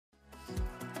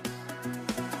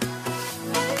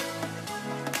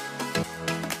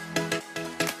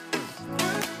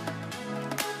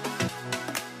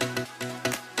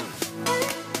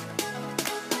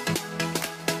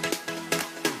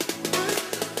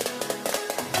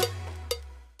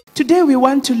Today we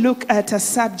want to look at a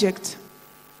subject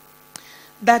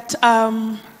that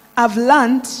I've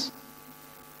learned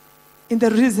in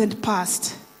the recent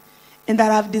past and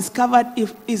that I've discovered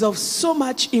is of so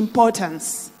much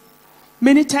importance.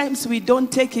 Many times we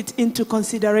don't take it into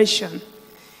consideration,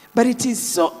 but it is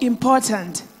so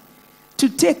important to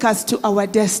take us to our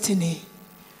destiny.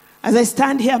 As I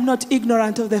stand here, I'm not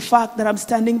ignorant of the fact that I'm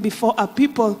standing before a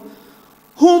people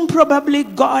whom probably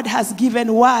God has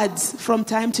given words from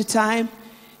time to time.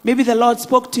 Maybe the Lord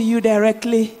spoke to you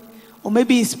directly, or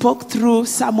maybe he spoke through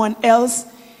someone else,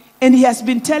 and he has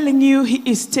been telling you he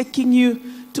is taking you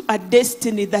to a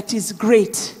destiny that is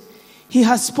great. He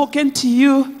has spoken to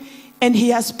you, and he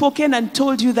has spoken and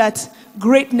told you that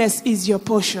greatness is your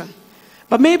portion.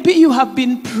 But maybe you have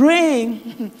been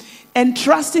praying and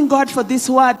trusting God for this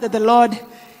word that the Lord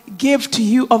gave to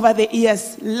you over the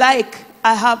years, like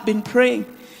I have been praying.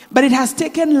 But it has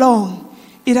taken long.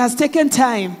 It has taken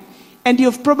time. And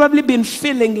you've probably been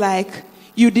feeling like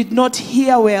you did not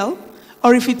hear well.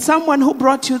 Or if it's someone who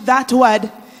brought you that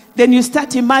word, then you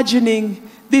start imagining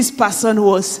this person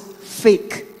was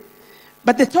fake.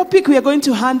 But the topic we are going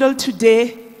to handle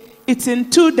today, it's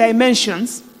in 2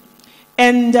 dimensions.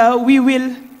 And we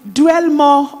will dwell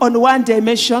more on one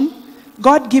dimension,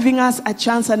 God giving us a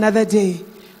chance another day.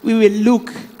 We will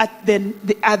look at the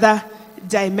other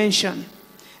dimension.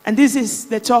 And this is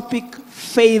the topic,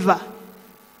 favor.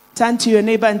 Turn to your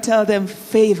neighbor and tell them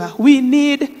favor. We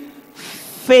need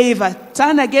favor.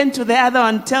 Turn again to the other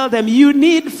and tell them you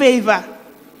need favor.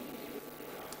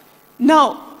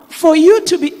 Now, for you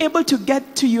to be able to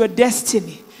get to your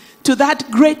destiny, to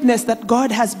that greatness that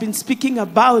God has been speaking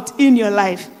about in your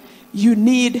life, you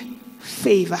need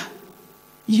favor.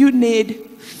 You need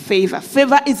favor.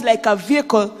 Favor is like a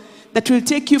vehicle that will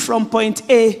take you from point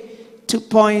A to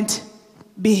point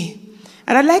B.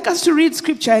 And I'd like us to read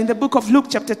scripture in the book of Luke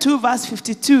chapter 2 verse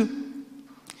 52.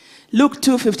 Luke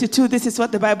 2:52, this is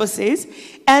what the Bible says.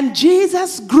 And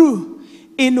Jesus grew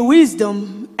in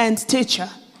wisdom and stature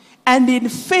and in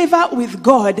favor with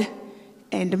God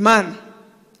and man.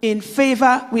 In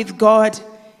favor with God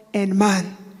and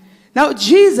man. Now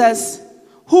Jesus,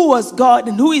 who was God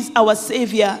and who is our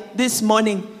Savior this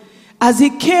morning, as he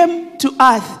came to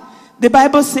earth, the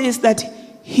Bible says that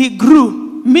he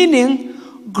grew, meaning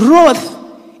growth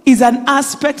is an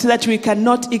aspect that we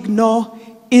cannot ignore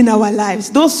in our lives.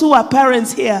 Those who are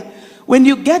parents here, when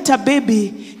you get a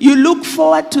baby, you look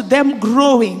forward to them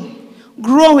growing.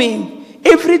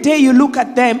 Every day you look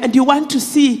at them and you want to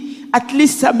see at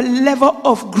least some level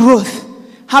of growth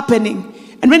happening.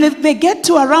 And when they get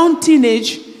to around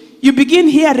teenage, you begin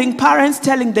hearing parents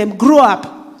telling them, grow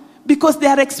up, because they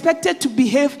are expected to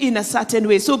behave in a certain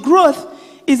way. So growth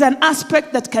is an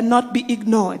aspect that cannot be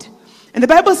ignored. And the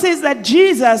Bible says that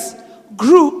Jesus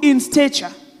grew in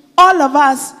stature. All of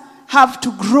us have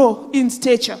to grow in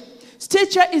stature.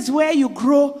 Stature is where you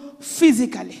grow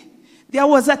physically. There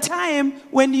was a time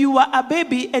when you were a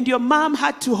baby and your mom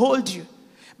had to hold you.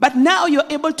 But now you're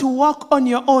able to walk on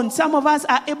your own. Some of us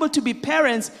are able to be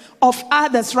parents of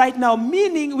others right now,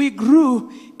 meaning we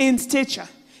grew in stature.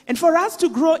 And for us to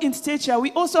grow in stature,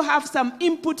 we also have some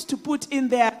input to put in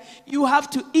there. You have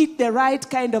to eat the right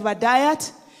kind of a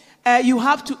diet. You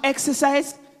have to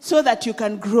exercise so that you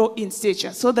can grow in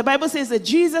stature. So the Bible says that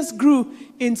Jesus grew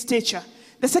in stature.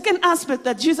 The second aspect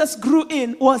that Jesus grew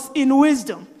in was in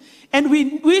wisdom. And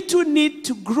we too need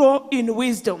to grow in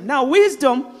wisdom. Now,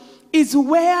 wisdom is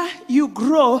where you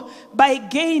grow by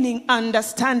gaining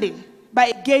understanding.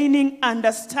 By gaining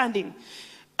understanding.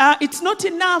 It's not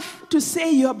enough to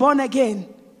say you're born again.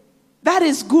 That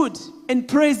is good, and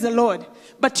praise the Lord.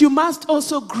 But you must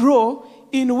also grow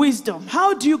in wisdom.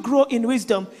 How do you grow in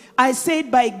wisdom? I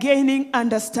said by gaining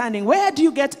understanding. Where do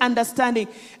you get understanding?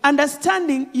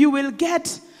 Understanding, you will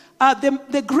get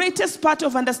the greatest part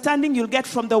of understanding you'll get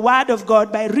from the Word of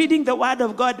God, by reading the Word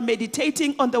of God,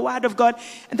 meditating on the Word of God.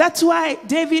 And that's why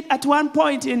David at one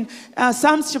point in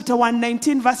Psalms chapter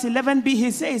 119 verse 11b,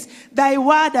 he says, thy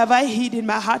word have I hid in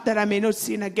my heart that I may not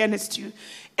sin against you.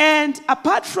 And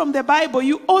apart from the Bible,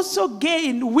 you also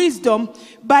gain wisdom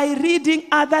by reading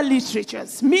other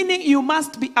literatures, meaning you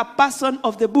must be a person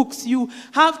of the books. You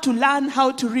have to learn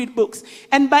how to read books.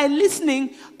 And by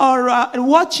listening or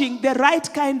watching the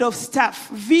right kind of stuff,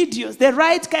 videos, the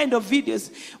right kind of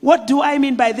videos. What do I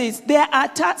mean by this? There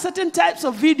are certain types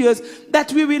of videos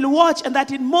that we will watch and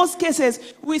that in most cases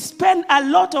we spend a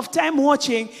lot of time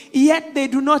watching, yet they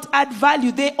do not add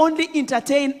value. They only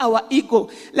entertain our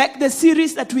ego. Like the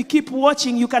series that we keep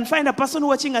watching. You can find a person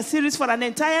watching a series for an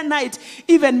entire night,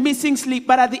 even missing sleep.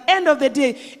 But at the end of the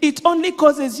day, it only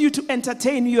causes you to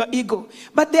entertain your ego.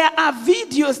 But there are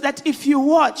videos that if you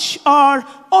watch, or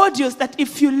audios that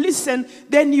if you listen,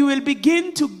 then you will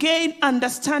begin to gain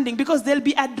understanding, because they'll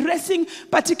be addressing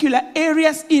particular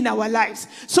areas in our lives.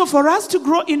 So for us to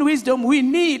grow in wisdom, we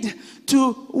need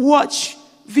to watch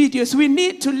videos. We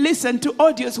need to listen to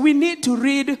audios. We need to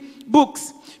read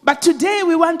books. But today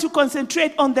we want to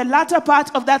concentrate on the latter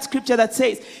part of that scripture that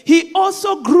says, he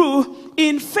also grew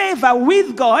in favor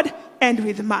with God and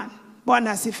with man.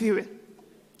 Bwana asifiwe.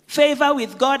 Favor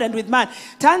with God and with man.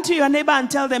 Turn to your neighbor and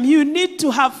tell them, you need to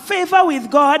have favor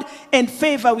with God and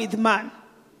favor with man.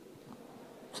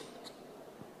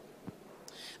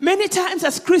 Many times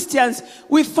as Christians,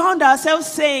 we found ourselves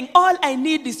saying, all I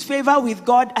need is favor with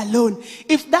God alone.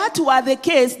 If that were the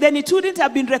case, then it wouldn't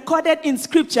have been recorded in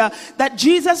scripture that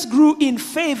Jesus grew in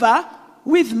favor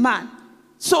with man.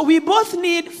 So we both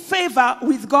need favor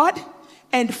with God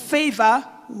and favor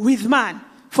with man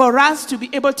for us to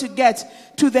be able to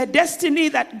get to the destiny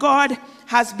that God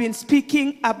has been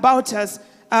speaking about us,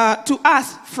 to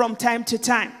us from time to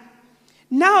time.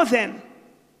 Now then,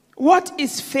 what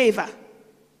is favor?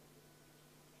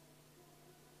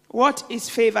 What is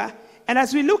favor? And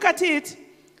as we look at it,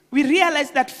 we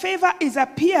realize that favor is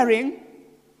appearing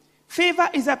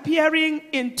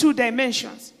in two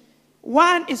dimensions.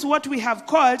 One is what we have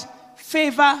called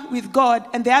favor with God,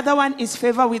 and the other one is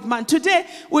favor with man. Today,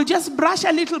 we'll just brush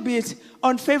a little bit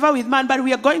on favor with man, but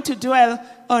we are going to dwell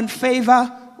on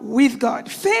favor with God.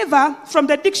 Favor, from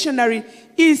the dictionary,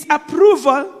 is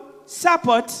approval,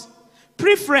 support,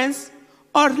 preference,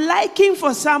 or liking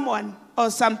for someone or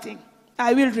something.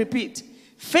 I will repeat.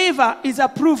 Favor is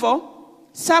approval,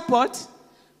 support,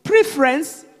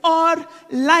 preference, or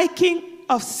liking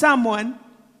of someone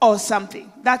or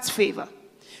something. That's favor.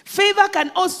 Favor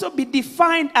can also be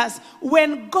defined as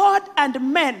when God and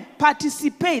men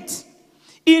participate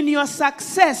in your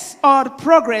success or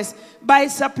progress by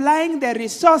supplying the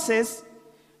resources,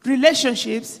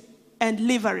 relationships, and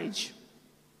leverage.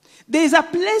 There is a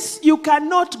place you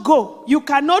cannot go, you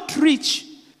cannot reach,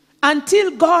 until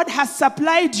God has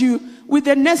supplied you with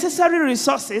the necessary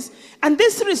resources. And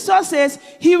these resources,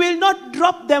 he will not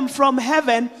drop them from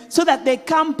heaven so that they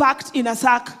come packed in a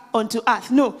sack onto earth.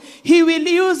 No, he will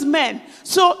use men.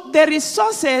 So the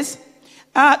resources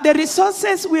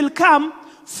will come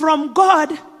from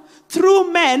God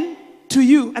through men to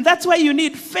you. And that's why you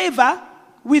need favor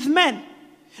with men.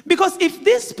 Because if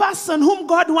this person whom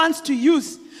God wants to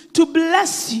use to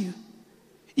bless you,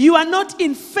 you are not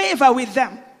in favor with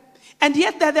them, and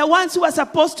yet they're the ones who are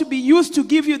supposed to be used to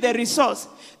give you the resource,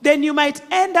 then you might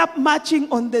end up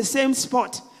marching on the same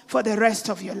spot for the rest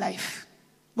of your life.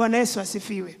 Bwana Yesu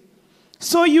asifiwe.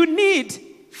 So you need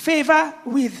favor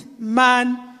with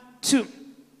man too.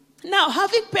 Now,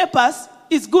 having papers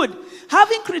is good.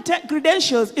 Having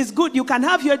credentials is good. You can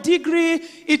have your degree.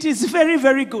 It is very,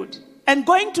 very good. And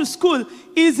going to school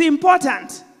is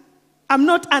important. I'm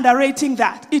not underrating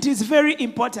that. It is very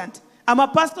important. I'm a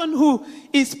person who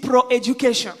is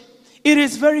pro-education. It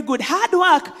is very good. Hard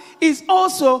work is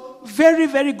also very,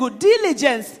 very good.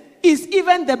 Diligence is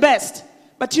even the best.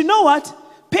 But you know what?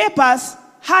 Papers,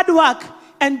 hard work,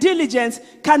 and diligence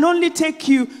can only take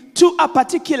you to a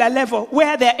particular level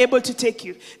where they're able to take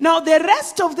you. Now, the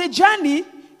rest of the journey,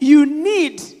 you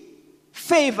need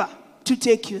favor to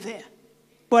take you there.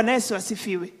 Bwana Yesu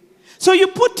asifiwe. So you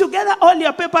put together all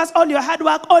your papers, all your hard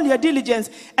work, all your diligence,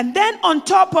 and then on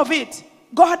top of it,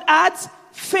 God adds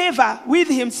favor with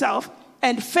himself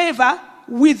and favor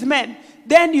with men.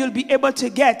 Then you'll be able to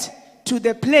get to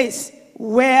the place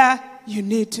where you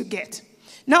need to get.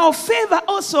 Now, favor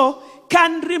also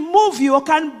can remove you or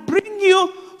can bring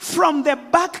you from the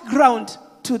background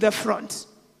to the front.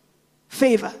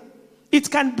 Favor.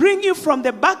 It can bring you from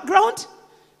the background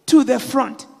to the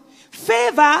front.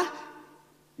 Favor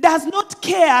does not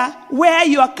care where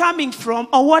you are coming from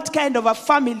or what kind of a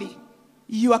family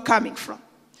you are coming from.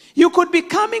 You could be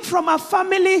coming from a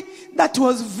family that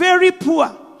was very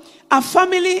poor, a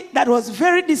family that was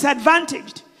very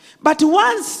disadvantaged. But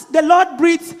once the Lord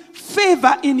breathes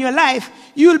favor in your life,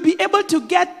 you'll be able to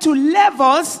get to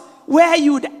levels where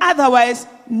you would otherwise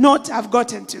not have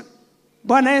gotten to.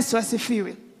 Bwana Yesu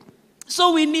asifiwe.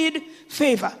 So we need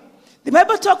favor. The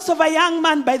Bible talks of a young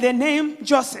man by the name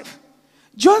Joseph.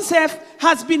 Joseph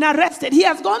has been arrested. He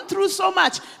has gone through so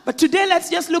much. But today let's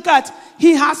just look at,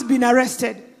 he has been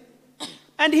arrested.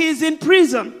 And he is in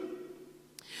prison.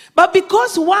 But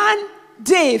because one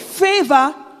day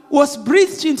favor was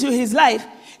breathed into his life,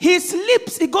 he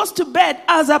sleeps, he goes to bed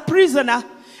as a prisoner.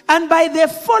 And by the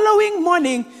following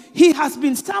morning, he has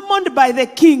been summoned by the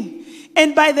king.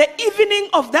 And by the evening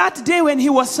of that day when he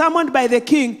was summoned by the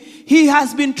king, he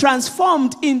has been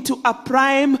transformed into a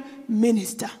prime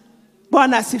minister.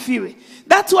 Bwana asifiwe.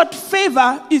 That's what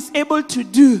favor is able to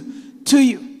do to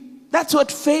you. That's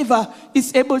what favor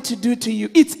is able to do to you.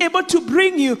 It's able to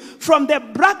bring you from the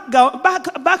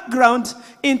background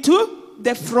into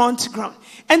the front ground.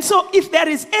 And so if there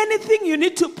is anything you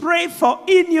need to pray for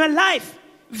in your life,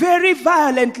 very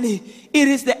violently, it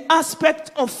is the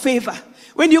aspect of favor.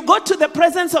 When you go to the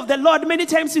presence of the Lord, many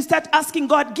times you start asking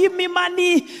God, give me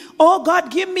money. Oh God,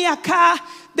 give me a car.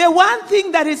 The one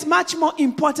thing that is much more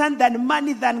important than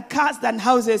money, than cars, than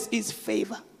houses is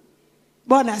favor.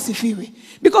 Bwana asifiwe.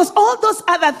 Because all those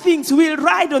other things will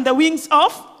ride on the wings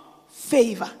of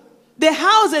favor. The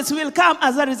houses will come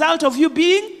as a result of you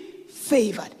being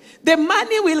favored. The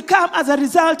money will come as a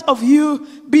result of you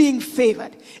being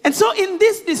favored. And so in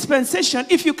this dispensation,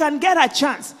 if you can get a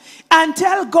chance and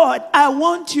tell God, I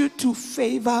want you to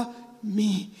favor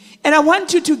me. And I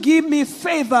want you to give me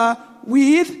favor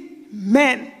with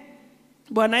men.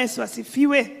 Bwana Yesu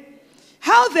asifiwe.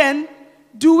 How then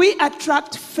do we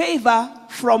attract favor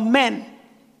from men?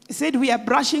 He said we are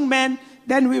brushing men,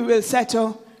 then we will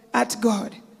settle at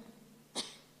God.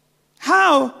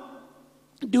 How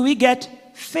do we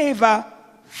get favor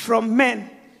from men?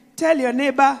 Tell your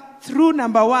neighbor, through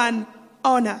number one,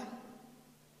 honor.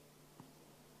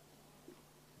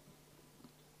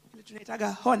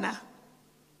 Honor.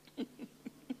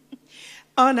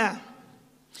 Honor.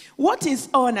 What is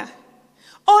honor?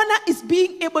 Honor is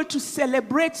being able to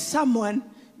celebrate someone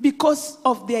because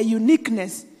of their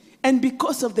uniqueness and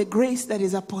because of the grace that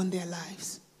is upon their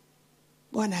lives.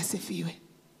 Bwana asifiwe.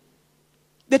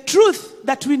 The truth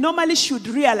that we normally should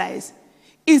realize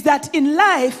is that in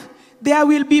life, there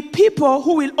will be people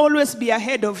who will always be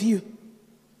ahead of you.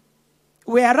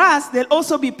 Whereas there'll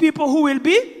also be people who will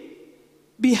be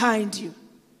behind you.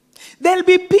 There'll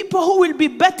be people who will be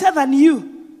better than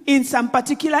you in some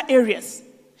particular areas.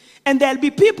 And there'll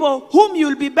be people whom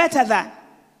you'll be better than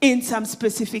in some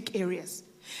specific areas.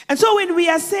 And so when we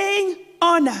are saying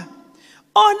honor,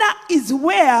 honor is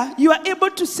where you are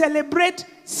able to celebrate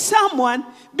someone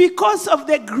because of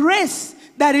the grace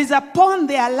that is upon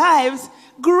their lives,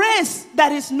 grace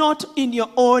that is not in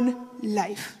your own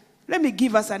life. Let me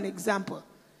give us an example.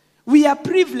 We are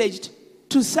privileged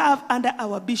to serve under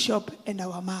our bishop and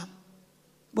our mom.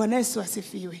 Bwana Yesu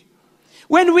asifiwe.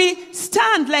 When we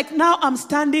stand like now I'm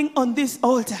standing on this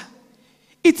altar,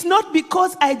 it's not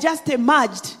because I just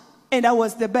emerged and I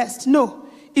was the best. No,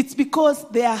 it's because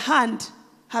their hand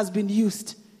has been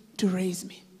used to raise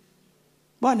me.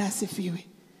 Bwana asifiwe.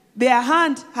 Their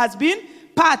hand has been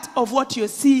part of what you're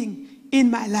seeing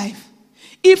in my life.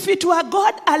 If it were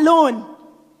God alone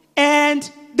and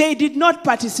they did not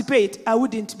participate, I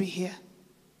wouldn't be here.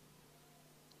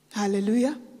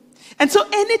 Hallelujah. And so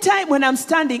anytime when I'm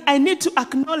standing, I need to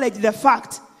acknowledge the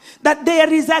fact that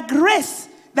there is a grace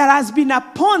that has been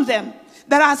upon them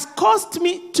that has caused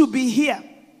me to be here.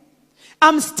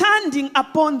 I'm standing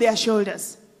upon their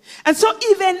shoulders. And so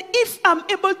even if I'm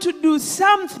able to do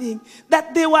something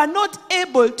that they were not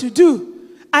able to do,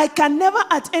 I can never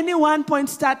at any one point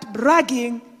start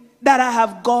bragging that I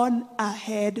have gone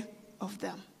ahead of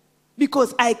them.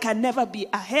 Because I can never be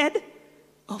ahead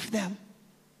of them.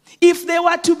 If they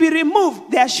were to be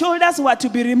removed, their shoulders were to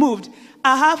be removed,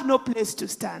 I have no place to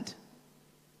stand.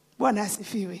 Bwana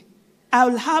asifiwe. I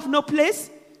will have no place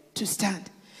to stand.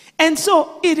 And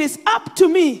so it is up to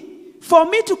me, for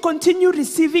me to continue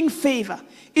receiving favor.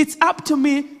 It's up to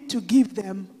me to give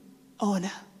them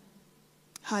honor.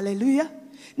 Hallelujah.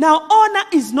 Now, honor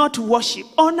is not worship.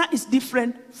 Honor is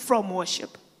different from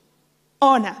worship.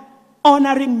 Honor,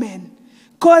 honoring men,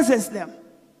 causes them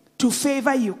to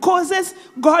favor you, causes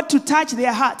God to touch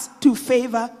their hearts to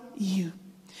favor you.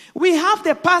 We have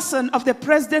the person of the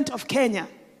President of Kenya,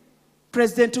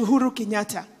 President Uhuru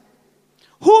Kenyatta,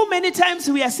 who many times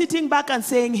we are sitting back and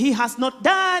saying, he has not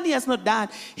done, he has not done,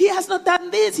 he has not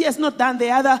done this, he has not done the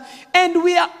other. And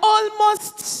we are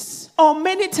almost, or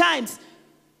many times,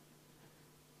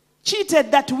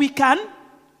 cheated that we can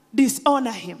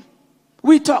dishonor him.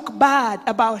 We talk bad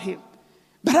about him.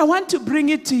 But I want to bring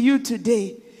it to you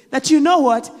today that you know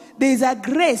what? There is a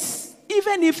grace,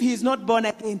 even if he is not born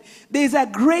again, there is a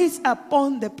grace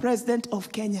upon the President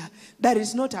of Kenya that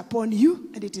is not upon you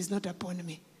and it is not upon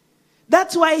me.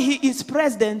 That's why he is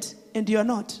president and you're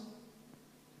not.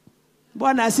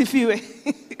 Bwana asifiwe.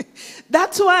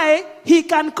 That's why he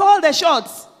can call the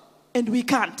shots and we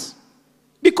can't.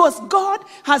 Because God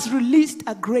has released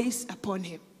a grace upon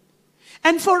him.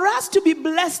 And for us to be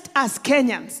blessed as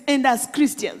Kenyans and as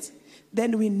Christians,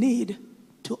 then we need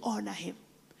to honor him.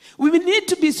 We need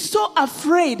to be so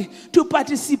afraid to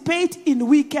participate in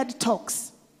wicked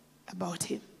talks about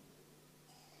him.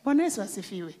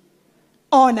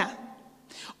 Honor.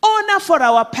 Honor for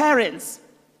our parents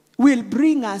will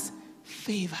bring us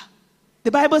favor.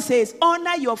 The Bible says,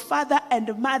 honor your father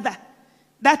and mother,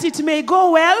 that it may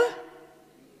go well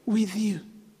with you.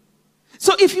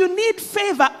 So if you need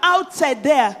favor outside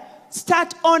there,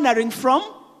 start honoring from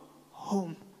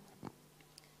home.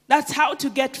 That's how to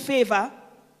get favor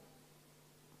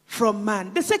from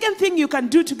man. The second thing you can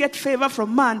do to get favor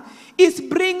from man is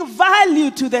bring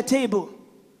value to the table.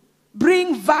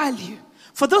 Bring value.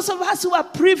 For those of us who are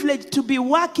privileged to be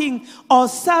working or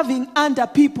serving under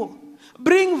people,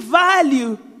 bring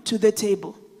value to the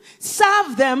table.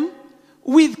 Serve them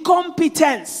with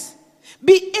competence.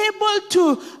 Be able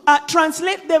to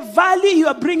translate the value you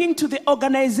are bringing to the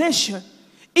organization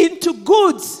into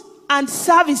goods and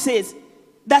services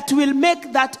that will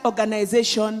make that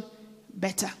organization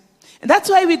better. And that's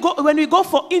why when we go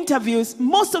for interviews,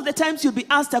 most of the times you'll be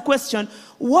asked a question,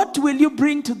 what will you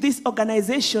bring to this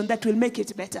organization that will make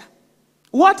it better?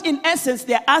 What, in essence,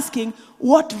 they're asking,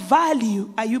 what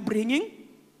value are you bringing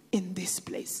in this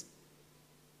place?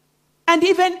 And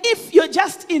even if you're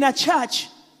just in a church,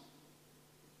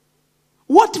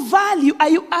 what value are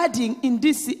you adding in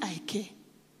DCIK?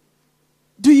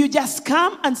 Do you just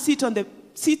come and sit on the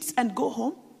seats and go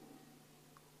home?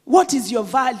 What is your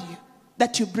value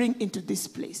that you bring into this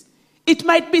place? It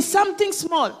might be something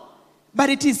small, but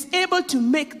it is able to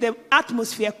make the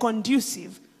atmosphere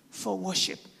conducive for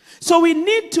worship. So we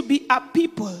need to be a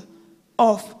people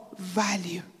of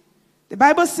value. The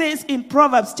Bible says in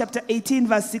Proverbs chapter 18,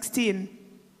 verse 16,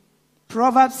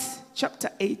 Proverbs chapter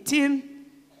 18,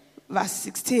 verse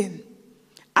 16,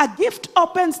 a gift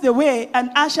opens the way and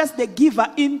ushers the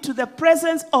giver into the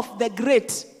presence of the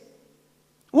great.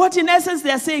 What in essence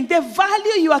they are saying, the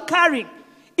value you are carrying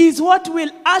is what will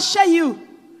usher you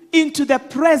into the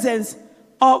presence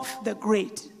of the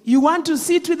great. You want to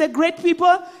sit with the great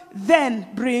people? Then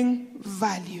bring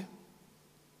value.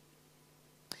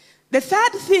 The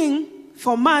third thing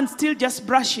for man, still just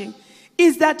brushing,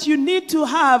 is that you need to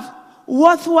have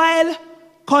worthwhile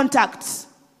contacts.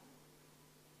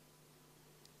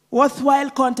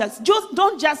 Worthwhile contacts.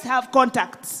 Don't just have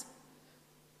contacts.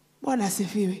 And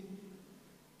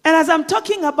as I'm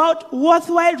talking about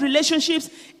worthwhile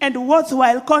relationships and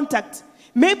worthwhile contacts,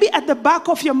 maybe at the back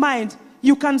of your mind,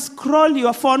 you can scroll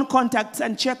your phone contacts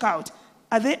and check out,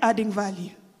 are they adding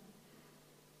value?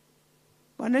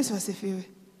 Are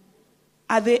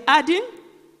they adding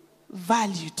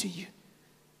value to you?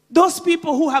 Those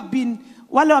people who have been,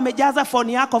 wale wamejaza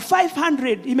phone yako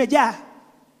 500 imejaa.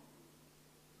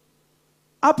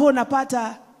 Hapo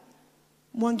unapata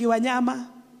Mwangi wa nyama,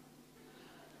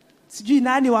 sijui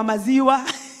nani wa maziwa.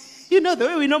 You know the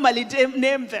way we normally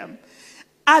name them.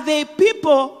 Are they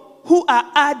people who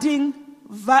are adding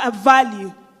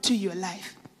value to your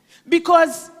life?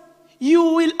 Because you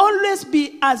will always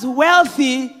be as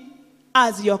wealthy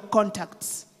as your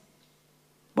contacts.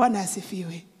 Bwana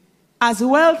asifiwe. As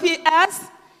wealthy as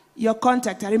your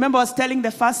contact. I remember I was telling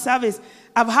the first service,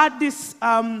 I've had this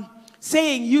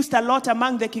saying used a lot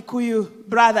among the Kikuyu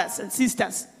brothers and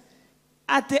sisters.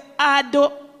 Ate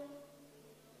ado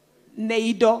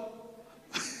neido.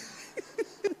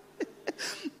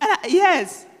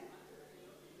 Yes.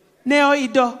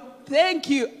 Neoido. Thank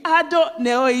you. Ado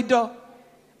neoido.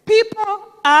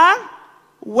 People are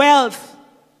wealth.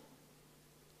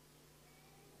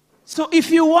 So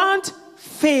if you want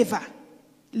favor,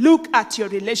 look at your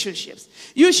relationships.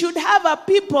 You should have a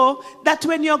people that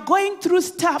when you're going through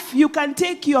stuff, you can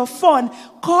take your phone,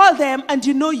 call them, and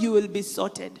you know you will be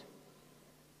sorted.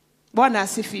 Bwana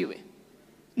asifiwe.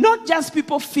 Not just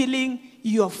people filling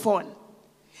your phone.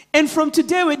 And from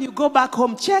today, when you go back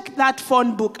home, check that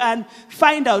phone book and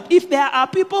find out if there are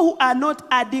people who are not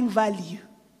adding value.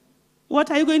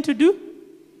 What are you going to do?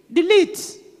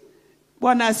 Delete.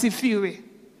 Bwana asifiwe.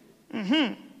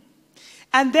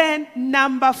 And then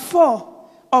number 4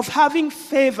 of having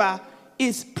favor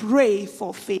is pray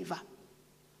for favor.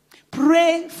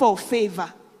 Pray for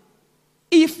favor.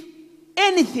 If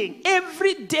anything,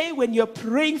 every day when you're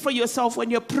praying for yourself, when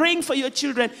you're praying for your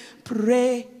children,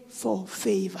 pray for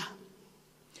favor.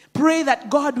 Pray that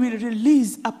God will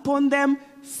release upon them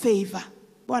favor.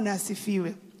 Bwana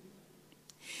asifiwe.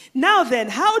 Now then,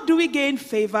 how do we gain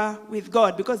favor with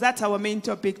God? Because that's our main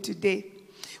topic today.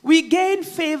 We gain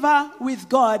favor with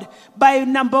God by,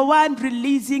 number 1,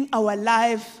 releasing our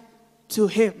life to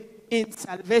Him in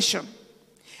salvation.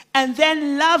 and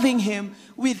then loving him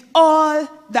with all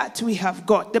that we have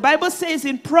got. The Bible says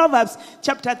in Proverbs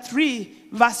chapter 3,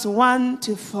 verse 1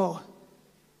 to 4.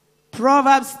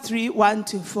 Proverbs 3, 1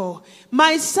 to 4.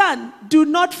 My son, do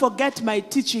not forget my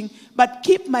teaching, but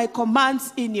keep my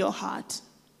commands in your heart.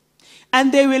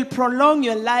 And they will prolong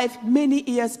your life many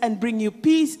years and bring you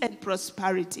peace and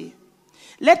prosperity.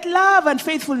 Let love and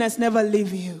faithfulness never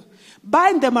leave you.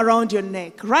 Bind them around your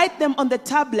neck. Write them on the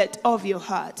tablet of your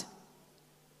heart.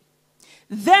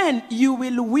 Then you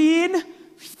will win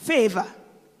favor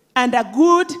and a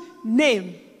good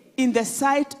name in the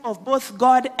sight of both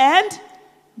God and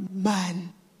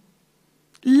man.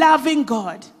 Loving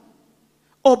God,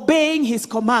 obeying his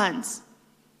commands.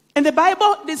 And the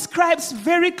Bible describes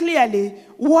very clearly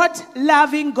what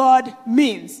loving God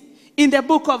means. In the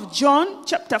book of John,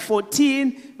 chapter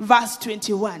 14, verse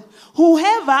 21.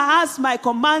 Whoever has my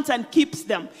commands and keeps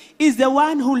them is the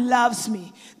one who loves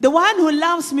me. The one who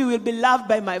loves me will be loved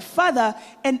by my Father,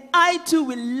 and I too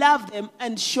will love them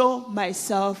and show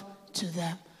myself to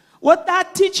them. What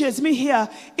that teaches me here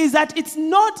is that it's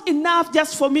not enough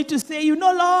just for me to say, you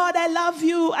know, Lord, I love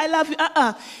you, I love you.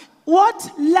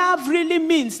 What love really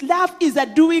means, love is a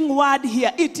doing word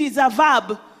here. It is a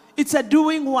verb. It's a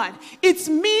doing word. It's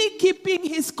me keeping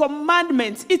his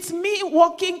commandments. It's me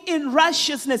walking in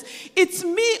righteousness. It's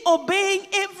me obeying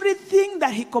everything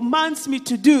that he commands me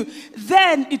to do.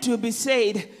 Then it will be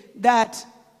said that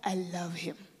I love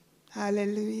him.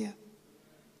 Hallelujah.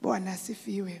 Bwana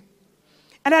asifiwe.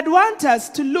 And I'd want us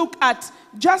to look at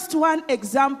just one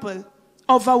example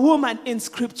of a woman in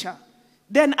scripture.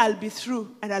 Then I'll be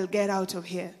through and I'll get out of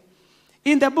here.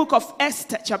 In the book of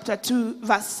Esther, chapter 2,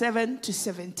 verse 7 to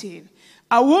 17.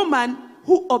 A woman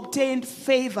who obtained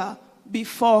favor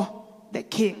before the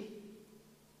king.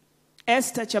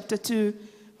 Esther, chapter 2,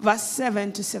 verse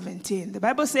 7 to 17. The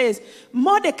Bible says,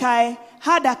 Mordecai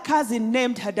had a cousin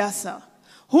named Hadassah,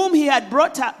 whom he had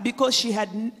brought up because she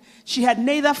had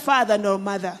neither father nor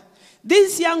mother.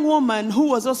 This young woman, who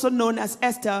was also known as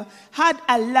Esther, had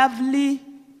a lovely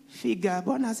figure.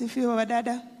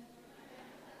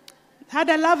 Had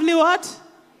a lovely what?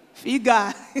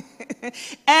 Figure.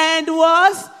 And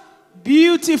was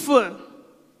beautiful.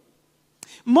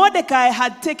 Mordecai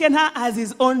had taken her as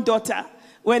his own daughter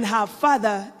when her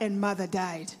father and mother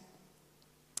died.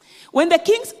 When the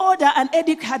king's order and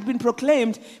edict had been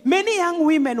proclaimed, many young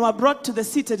women were brought to the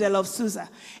citadel of Susa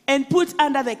and put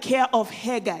under the care of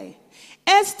Hegai.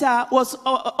 Esther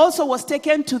also was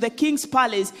taken to the king's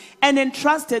palace and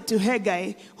entrusted to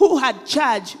Hegai, who had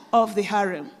charge of the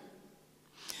harem.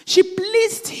 She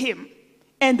pleased him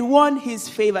and won his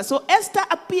favor. So Esther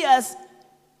appears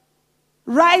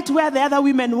right where the other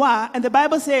women were, and the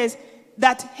Bible says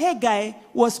that Hegai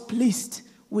was pleased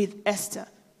with Esther,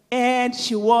 and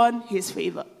she won his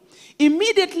favor.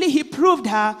 Immediately he proved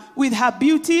her with her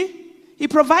beauty. He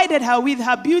provided her with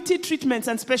her beauty treatments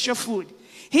and special food.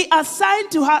 He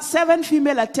assigned to her 7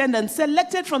 female attendants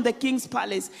selected from the king's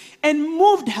palace and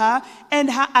moved her and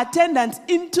her attendants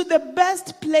into the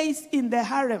best place in the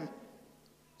harem.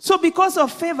 So because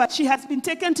of favor, she has been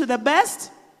taken to the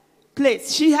best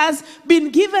place. She has been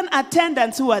given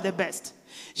attendants who are the best.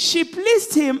 She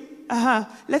pleased him.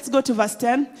 Let's go to verse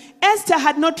 10. Esther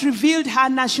had not revealed her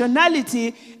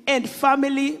nationality and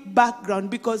family background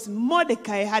because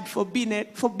Mordecai had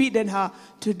forbidden her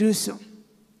to do so.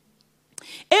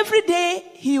 Every day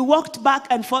he walked back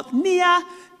and forth near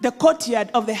the courtyard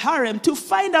of the harem to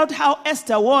find out how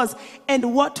Esther was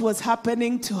and what was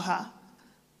happening to her.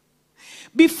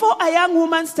 Before a young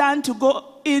woman's turn to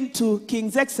go into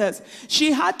King Xerxes,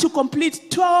 she had to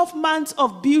complete 12 months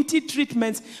of beauty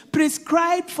treatments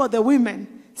prescribed for the women,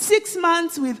 6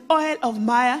 months with oil of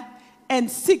myrrh and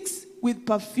 6 with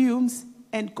perfumes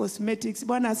and cosmetics.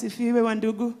 Bwana asifiwe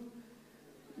wandugu.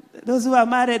 Those who are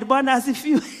married, Bwana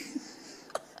asifiwe.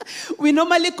 We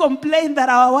normally complain that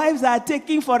our wives are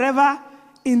taking forever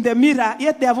in the mirror,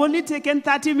 yet they have only taken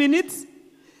 30 minutes.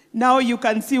 Now you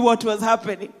can see what was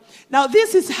happening. Now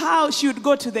this is how she would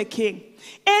go to the king.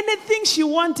 Anything she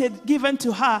wanted given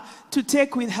to her to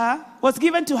take with her, was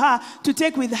given to her to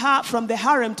take with her from the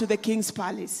harem to the king's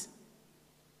palace.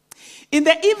 In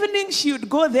the evening she would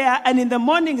go there, and in the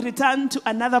morning return to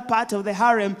another part of the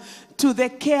harem to the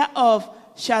care of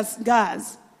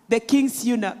Shashgaz, the king's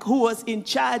eunuch, who was in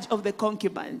charge of the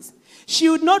concubines. She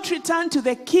would not return to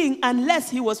the king unless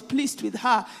he was pleased with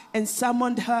her and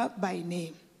summoned her by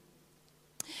name.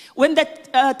 When the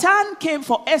turn came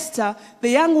for Esther, the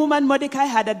young woman Mordecai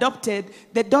had adopted,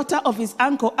 the daughter of his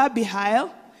uncle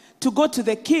Abihail, to go to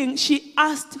the king, she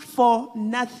asked for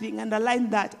nothing, underline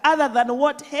that, other than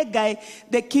what Haggai,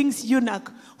 the king's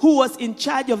eunuch, who was in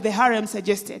charge of the harem,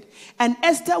 suggested. And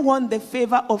Esther won the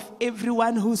favor of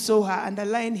everyone who saw her,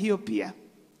 underline Ethiopia.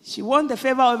 She won the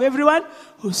favor of everyone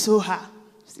who saw her.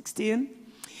 16.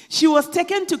 She was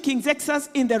taken to King Xerxes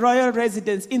in the royal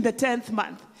residence in the 10th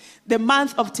month, the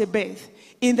month of Tebeth,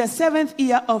 in the 7th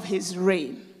year of his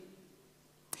reign.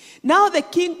 Now the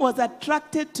king was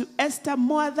attracted to Esther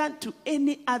more than to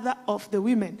any other of the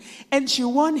women, and she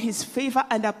won his favor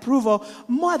and approval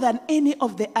more than any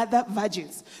of the other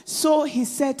virgins. So he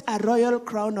set a royal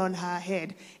crown on her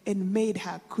head and made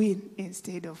her queen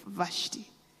instead of Vashti.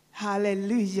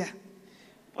 Hallelujah.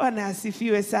 Bwana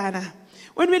asifiwe sana.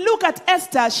 When we look at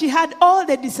Esther, she had all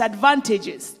the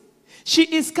disadvantages. She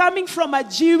is coming from a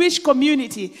Jewish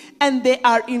community and they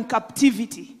are in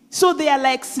captivity. So they are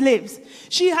like slaves.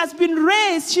 She has been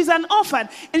raised, she's an orphan,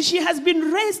 and she has been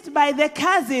raised by the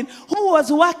cousin who was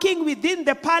working within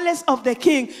the palace of the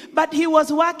king, but he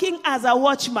was working as a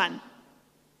watchman.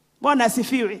 Bwana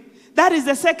asifiwe. That is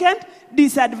the second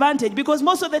disadvantage, because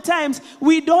most of the times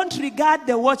we don't regard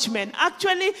the watchmen.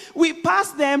 Actually, we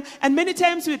pass them, and many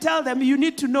times we tell them, you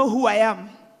need to know who I am,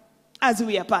 as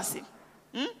we are passing.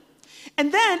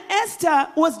 And then Esther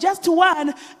was just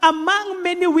one among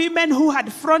many women who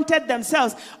had fronted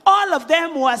themselves. All of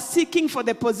them were seeking for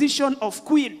the position of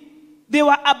queen. There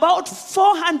were about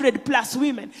 400 plus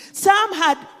women. Some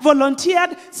had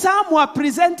volunteered, some were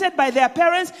presented by their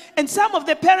parents, and some of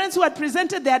the parents who had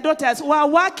presented their daughters were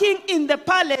working in the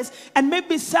palace, and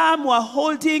maybe some were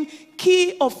holding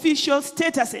key official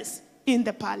statuses in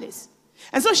the palace.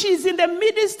 And so she's in the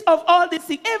midst of all these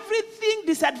things. Everything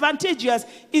disadvantageous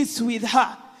is with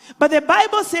her. But the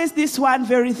Bible says this one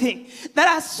very thing,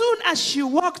 that as soon as she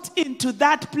walked into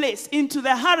that place, into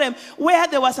the harem where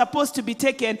they were supposed to be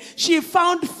taken, she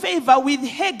found favor with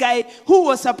Haggai, who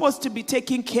was supposed to be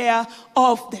taking care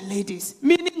of the ladies.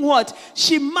 Meaning what?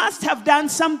 She must have done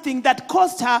something that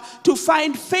caused her to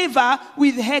find favor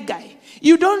with Haggai.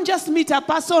 You don't just meet a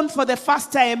person for the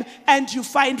first time and you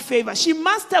find favor. She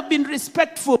must have been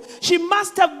respectful. She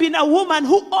must have been a woman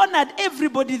who honored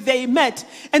everybody they met.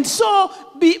 And so,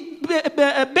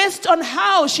 based on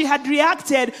how she had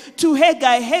reacted to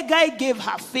Haggai, Haggai gave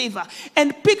her favor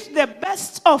and picked the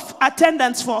best of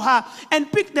attendants for her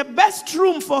and picked the best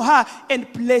room for her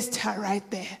and placed her right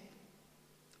there.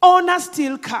 Honor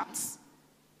still comes.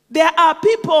 There are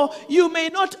people you may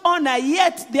not honor,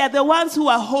 yet they are the ones who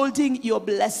are holding your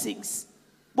blessings.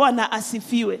 Bwana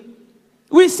asifiwe.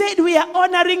 We said we are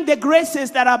honoring the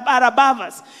graces that are above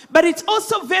us. But it's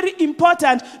also very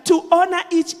important to honor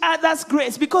each other's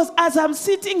grace. Because as I'm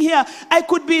sitting here, I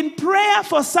could be in prayer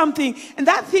for something. And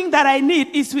that thing that I need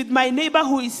is with my neighbor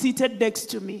who is seated next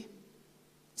to me.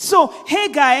 So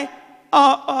Haggai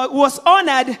was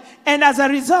honored. And as a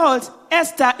result,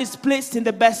 Esther is placed in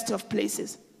the best of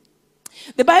places.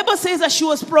 The Bible says that she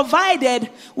was provided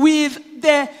with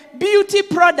the beauty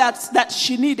products that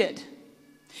she needed.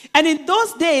 And in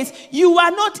those days, you were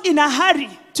not in a hurry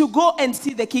to go and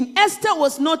see the king. Esther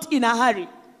was not in a hurry.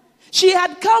 She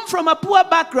had come from a poor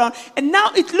background, and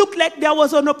now it looked like there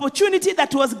was an opportunity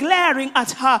that was glaring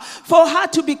at her for her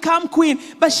to become queen.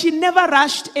 But she never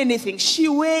rushed anything. She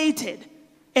waited.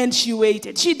 And she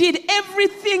waited. She did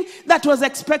everything that was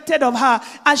expected of her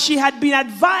as she had been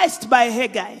advised by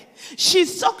Haggai. She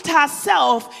soaked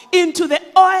herself into the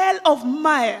oil of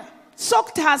myrrh.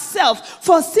 Soaked herself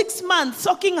for 6 months,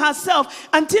 soaking herself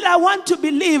until I want to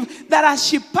believe that as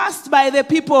she passed by the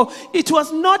people, it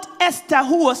was not Esther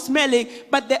who was smelling,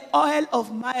 but the oil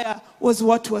of myrrh was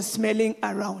what was smelling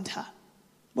around her.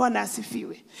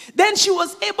 Then she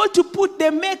was able to put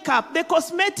the makeup, the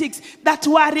cosmetics that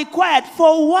were required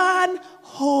for 1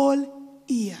 whole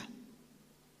year.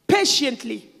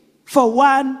 Patiently for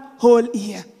 1 whole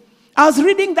year. I was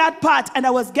reading that part and I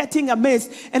was getting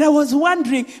amazed. And I was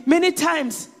wondering, many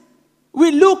times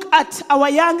we look at our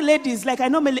young ladies, like I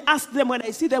normally ask them when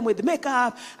I see them with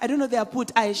makeup. I don't know, they have put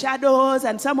eyeshadows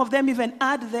and some of them even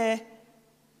add their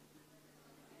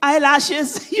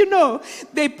eyelashes, you know,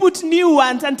 they put new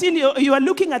ones until you are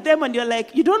looking at them and you're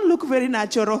like, you don't look very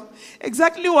natural.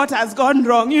 Exactly what has gone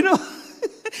wrong, you know.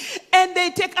 And they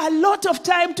take a lot of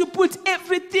time to put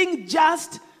everything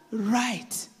just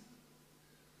right.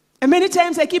 And many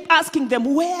times I keep asking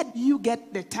them, where do you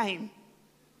get the time?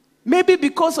 Maybe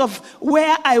because of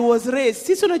where I was raised.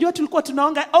 Sisi unajua tulikuwa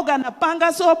tunaoga na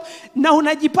panga soap na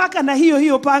unajipaka na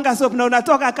hiyo panga soap na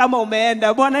unatoka kama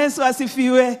umeenda. Bwana Yesu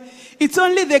asifiwe. It's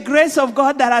only the grace of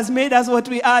God that has made us what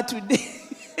we are today.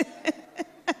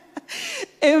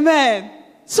 Amen.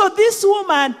 So this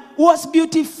woman was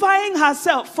beautifying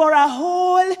herself for a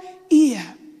whole year.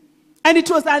 And it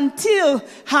was until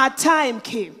her time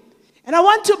came. And I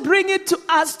want to bring it to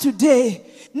us today.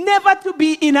 Never to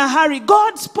be in a hurry.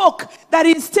 God spoke that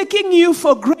He's taking you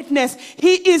for greatness.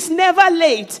 He is never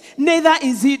late, neither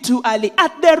is He too early.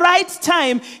 At the right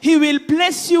time, He will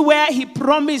place you where He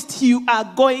promised you are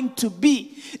going to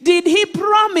be. Did He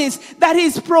promise that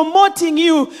He's promoting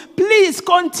you? Please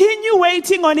continue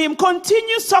waiting on Him.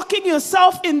 Continue soaking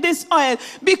yourself in this oil,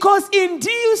 because in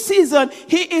due season,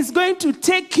 He is going to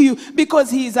take you,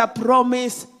 because He is a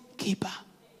promise keeper.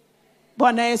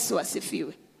 Bwana Yesu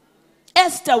asifiwe.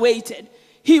 Esther waited.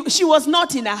 She was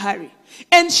not in a hurry.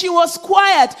 And she was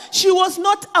quiet. She was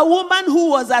not a woman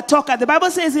who was a talker. The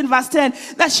Bible says in verse 10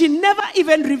 that she never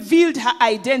even revealed her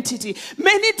identity.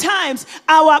 Many times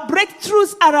our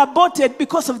breakthroughs are aborted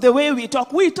because of the way we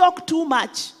talk. We talk too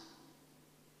much.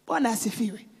 Bwana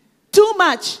asifiwe. Too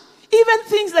much. Even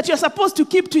things that you're supposed to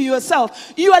keep to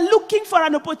yourself. You are looking for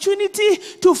an opportunity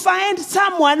to find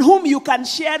someone whom you can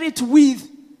share it with.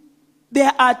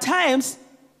 There are times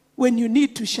when you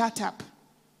need to shut up.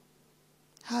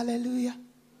 Hallelujah.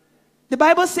 The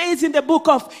Bible says in the book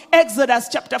of Exodus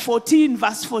chapter 14,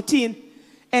 verse 14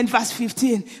 and verse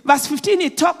 15. Verse 15,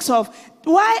 it talks of,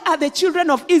 why are the children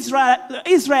of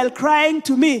Israel crying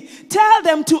to me? Tell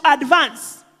them to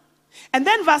advance. And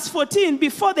then verse 14,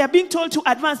 before they are being told to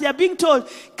advance, they are being told,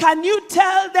 can you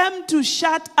tell them to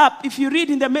shut up? If you read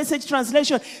in the Message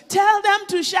translation, tell them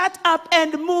to shut up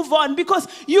and move on, because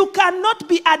you cannot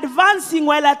be advancing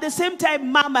while at the same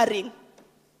time murmuring.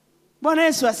 Bwana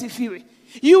Yesu asifiwe.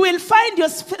 You will find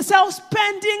yourself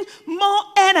spending more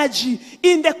energy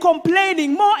in the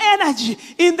complaining, more energy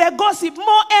in the gossip,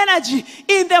 more energy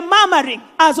in the murmuring,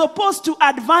 as opposed to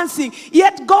advancing.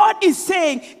 Yet God is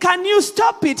saying, can you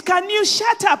stop it? Can you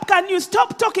shut up? Can you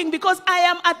stop talking? Because I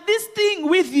am at this thing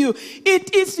with you.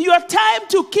 It is your time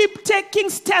to keep taking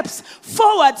steps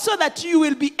forward so that you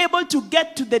will be able to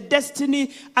get to the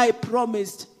destiny I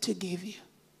promised to give you.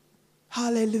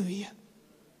 Hallelujah.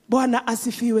 Bwana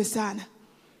asifiwe sana.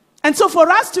 And so for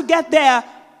us to get there,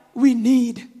 we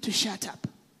need to shut up,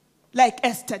 like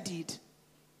Esther did.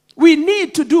 We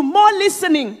need to do more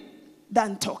listening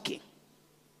than talking.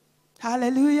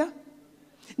 Hallelujah.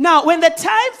 Now, when the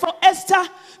time for Esther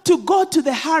to go to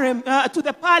the harem, to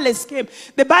the palace came,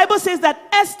 the Bible says that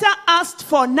Esther asked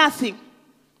for nothing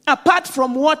apart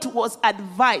from what was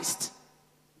advised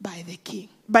by the king,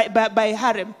 by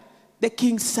harem, the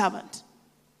king's servant,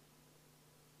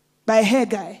 by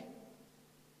Haggai.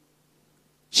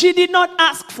 She did not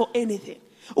ask for anything.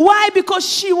 Why? Because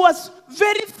she was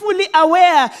very fully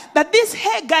aware that this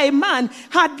Haggai man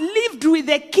had lived with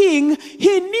the king.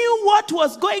 He knew what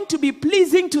was going to be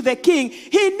pleasing to the king.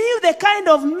 He knew the kind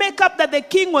of makeup that the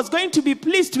king was going to be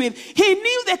pleased with. He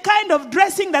knew the kind of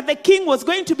dressing that the king was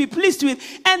going to be pleased with.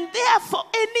 And therefore,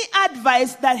 any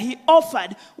advice that he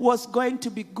offered was going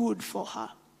to be good for her.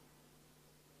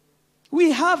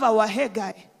 We have our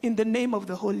Haggai in the name of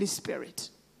the Holy Spirit.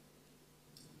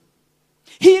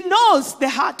 He knows the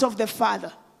heart of the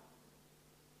Father.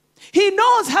 He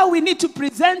knows how we need to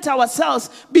present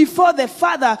ourselves before the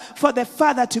Father for the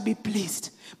Father to be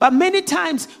pleased. But many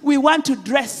times we want to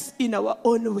dress in our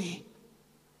own way.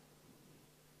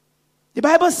 The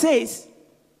Bible says,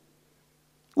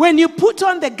 when you put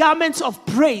on the garments of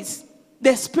praise,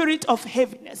 the spirit of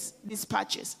heaviness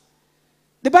dispatches.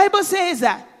 The Bible says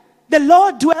that the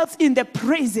Lord dwells in the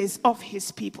praises of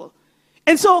his people.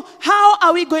 And so, how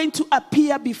are we going to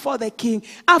appear before the king?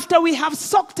 After we have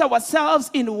soaked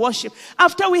ourselves in worship,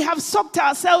 after we have soaked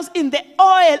ourselves in the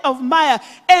oil of myrrh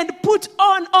and put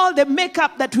on all the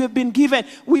makeup that we've been given,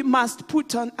 we must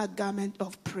put on a garment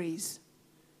of praise.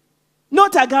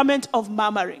 Not a garment of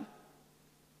murmuring.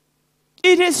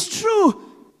 It is true,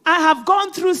 I have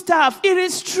gone through stuff. It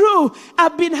is true,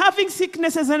 I've been having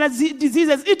sicknesses and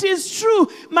diseases. It is true,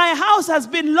 my house has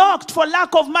been locked for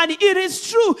lack of money. It is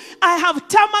true, I have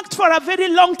tarmacked for a very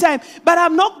long time. But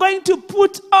I'm not going to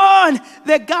put on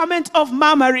the garment of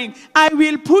murmuring. I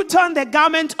will put on the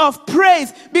garment of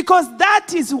praise, because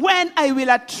that is when I will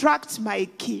attract my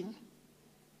king.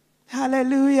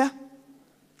 Hallelujah.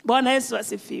 Bwana Yesu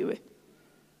asifiwe.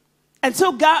 And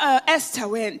so Esther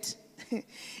went.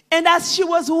 And as she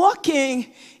was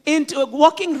walking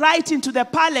right into the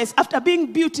palace after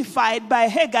being beautified by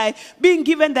Haggai, being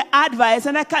given the advice,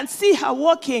 and I can see her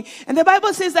walking. And the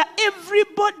Bible says that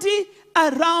everybody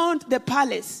around the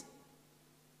palace,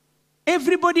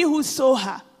 everybody who saw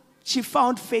her, she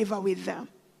found favor with them.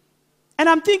 And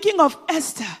I'm thinking of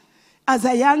Esther as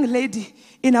a young lady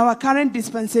in our current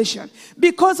dispensation,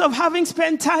 because of having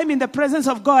spent time in the presence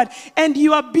of God, and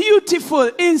you are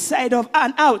beautiful inside of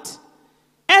and out.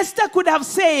 Esther could have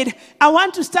said, I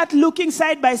want to start looking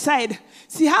side by side.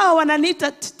 See how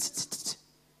wananita.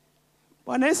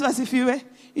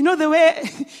 You know the way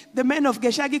the men of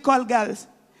Geshagi call girls?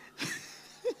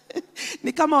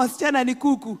 Ni kama wasichana ni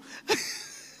kuku.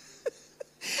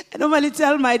 I normally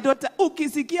tell my daughter,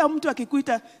 ukisikia mtu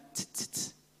akikuita,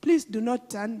 please do not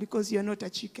turn because you're not a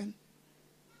chicken.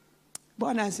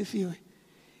 Bwana asifiwe.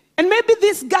 And maybe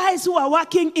these guys who are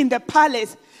working in the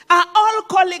palace are all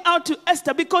calling out to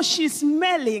Esther because she's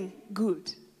smelling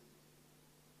good.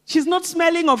 She's not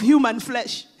smelling of human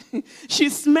flesh.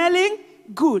 She's smelling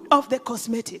good of the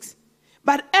cosmetics.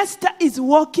 But Esther is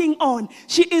walking on.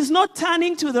 She is not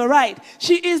turning to the right.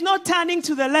 She is not turning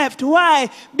to the left. Why?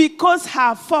 Because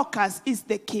her focus is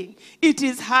the king. It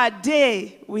is her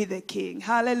day with the king.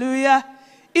 Hallelujah.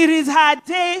 It is her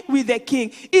day with the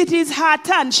king. It is her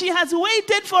turn. She has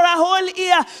waited for a whole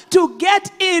year to get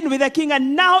in with the king,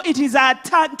 and now it is her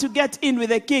turn to get in with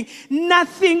the king.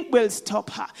 Nothing will stop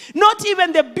her. Not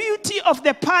even the beauty of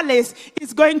the palace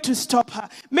is going to stop her.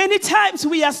 Many times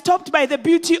we are stopped by the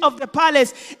beauty of the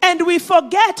palace, and we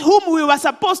forget whom we were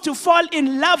supposed to fall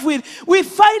in love with. We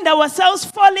find ourselves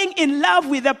falling in love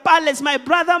with the palace. My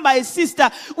brother, my sister,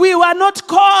 we were not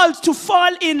called to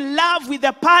fall in love with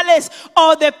the palace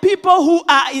or the people who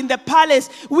are in the palace.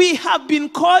 We have been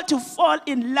called to fall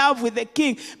in love with the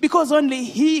king, because only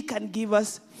he can give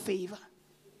us favor.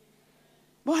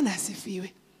 Bwana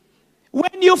asifiwe.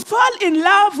 When you fall in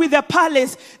love with the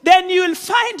palace, then you will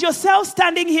find yourself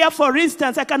standing here. For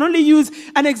instance, I can only use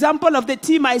an example of the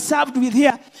team I served with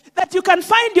here. That you can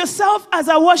find yourself as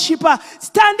a worshiper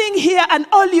standing here, and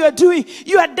all you are doing,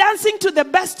 you are dancing to the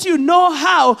best you know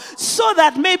how, so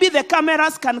that maybe the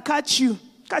cameras can catch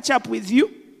up with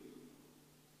you,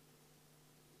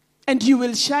 and you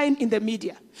will shine in the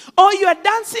media. Or you are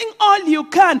dancing all you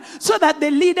can so that the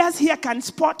leaders here can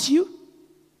spot you.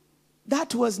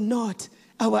 That was not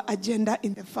our agenda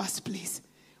in the first place.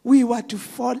 We were to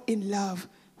fall in love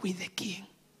with the king.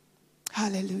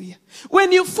 Hallelujah.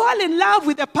 When you fall in love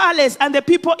with the palace and the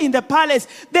people in the palace,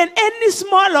 then any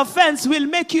small offense will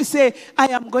make you say, I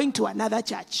am going to another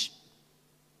church.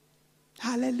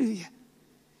 Hallelujah.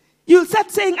 You'll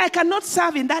start saying, I cannot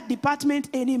serve in that department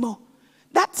anymore.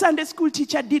 That Sunday school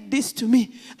teacher did this to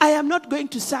me. I am not going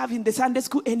to serve in the Sunday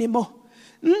school anymore.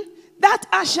 That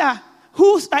usher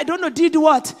who, I don't know, did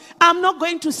what? I'm not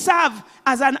going to serve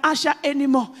as an usher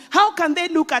anymore. How can they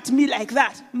look at me like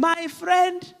that? My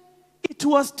friend, it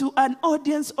was to an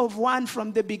audience of one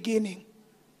from the beginning.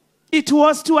 It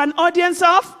was to an audience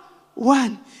of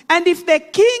one. And if the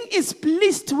king is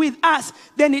pleased with us,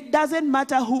 then it doesn't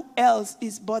matter who else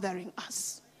is bothering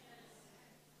us.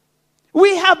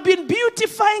 We have been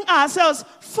beautifying ourselves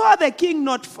for the king,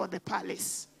 not for the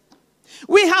palace.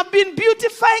 We have been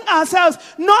beautifying ourselves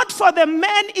not for the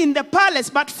men in the palace,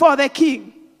 but for the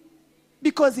king.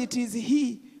 Because it is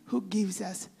he who gives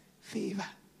us favor.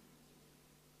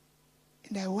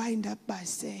 And I wind up by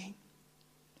saying,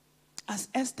 as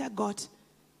Esther got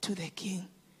to the king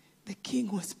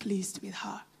was pleased with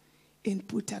her and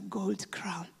put a gold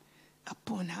crown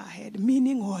upon her head.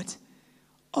 Meaning what?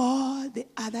 All the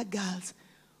other girls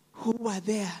who were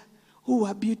there, who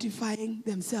were beautifying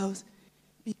themselves,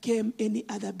 became any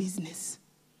other business.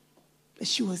 But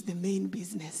she was the main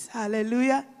business.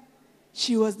 Hallelujah.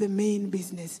 She was the main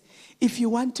business. If you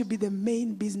want to be the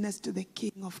main business to the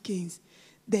King of Kings,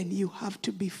 then you have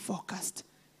to be focused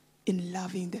in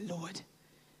loving the Lord.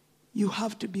 You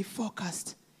have to be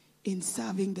focused in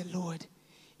serving the Lord.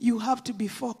 You have to be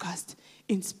focused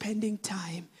in spending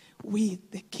time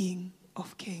with the King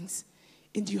of Kings.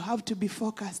 And you have to be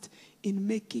focused in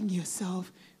making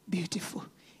yourself beautiful.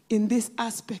 In this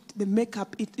aspect, the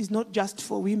makeup, it is not just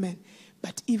for women,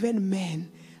 but even men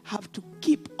have to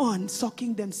keep on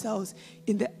soaking themselves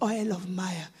in the oil of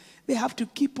myrrh. They have to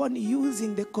keep on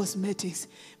using the cosmetics,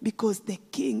 because the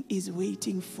king is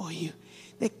waiting for you.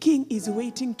 The king is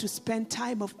waiting to spend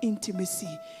time of intimacy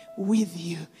with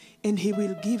you, and he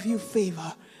will give you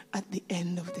favor at the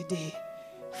end of the day.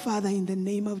 Father, in the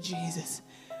name of Jesus,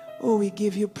 oh, we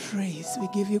give you praise. We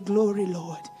give you glory,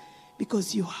 Lord,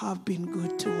 because you have been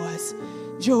good to us.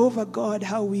 Jehovah God,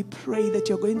 how we pray that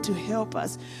you're going to help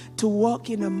us to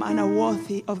walk in a manner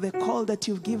worthy of the call that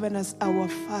you've given us, our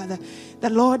Father.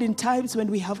 That, Lord, in times when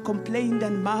we have complained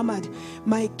and murmured,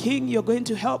 my King, you're going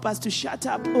to help us to shut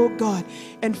up, oh God,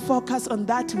 and focus on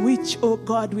that which, oh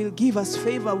God, will give us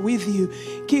favor with you.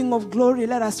 King of glory,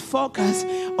 let us focus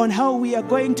on how we are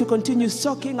going to continue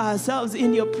soaking ourselves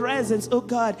in your presence, oh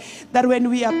God, that when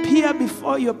we appear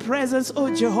before your presence,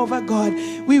 oh Jehovah God,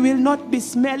 we will not be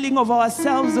smelling of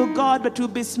ourselves, oh God, but we'll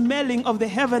be smelling of the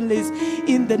heavenlies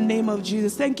in the name of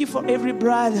Jesus. Thank you for every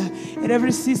brother and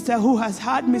every sister who has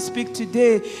heard me speak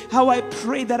today. How I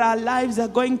pray that our lives are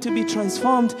going to be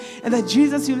transformed and that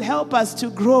Jesus will help us to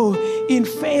grow in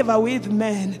favor with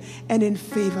men and in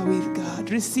favor with God.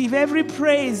 Receive every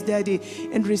praise, Daddy,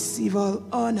 and receive all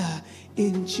honor.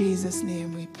 In Jesus'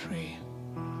 name we pray.